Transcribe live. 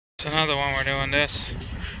It's another one we're doing this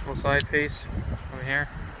little side piece over here.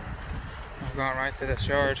 I'm going right to this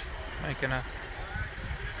yard, making a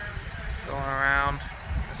going around.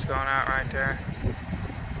 It's going out right there.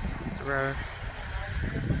 The road.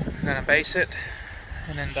 I'm gonna base it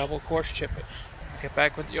and then double course chip it. I'll get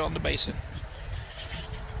back with you on the basing.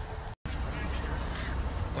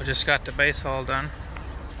 We just got the base all done.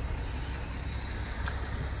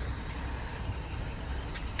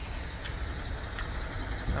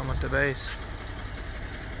 Done with the base.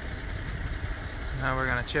 Now we're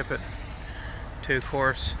gonna chip it 2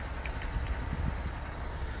 course.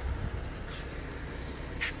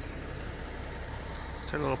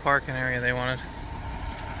 It's a little parking area they wanted.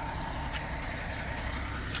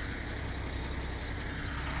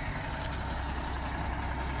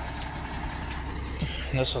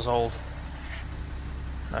 And this was old.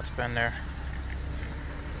 That's been there.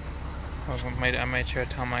 I made sure to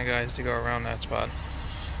tell my guys to go around that spot.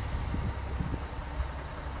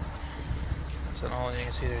 That's an old, you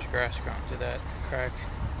can see there's grass growing through that crack.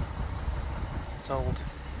 It's old.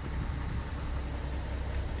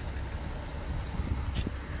 You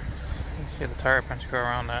can see the tire punch go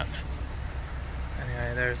around that.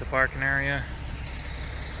 Anyway, there's the parking area.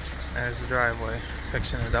 There's the driveway.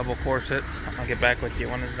 Fixing to double course it. I'll get back with you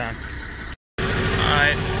when it's done.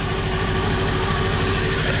 Alright.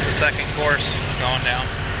 That's the second course going down.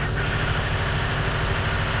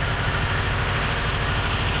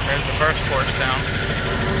 There's the first course down.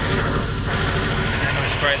 And then we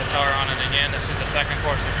spray the tar on it again. This is the second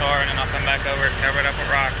course of tar, and then I'll come back over it, cover it up with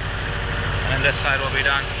rock. And then this side will be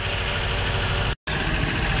done.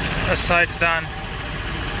 This side's done.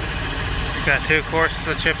 It's got 2 courses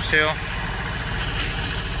of chip seal.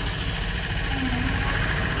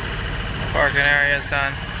 The parking area is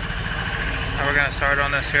done. Now we're gonna start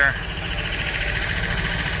on this here.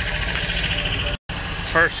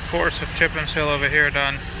 First course of chip and seal over here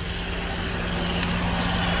done.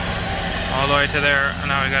 All the way to there, and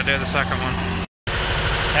now we gotta do the second one.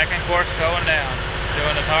 Second course going down.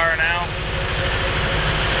 Doing the tar now.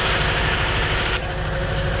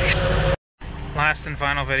 Last and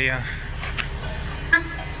final video.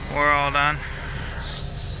 We're all done.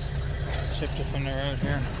 Shipped it from the road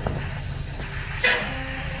here.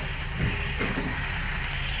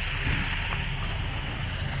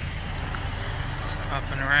 Up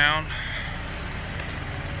and around.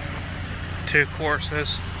 2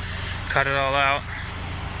 courses. Cut it all out.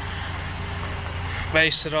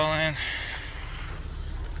 Based it all in.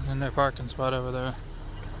 And then their parking spot over there.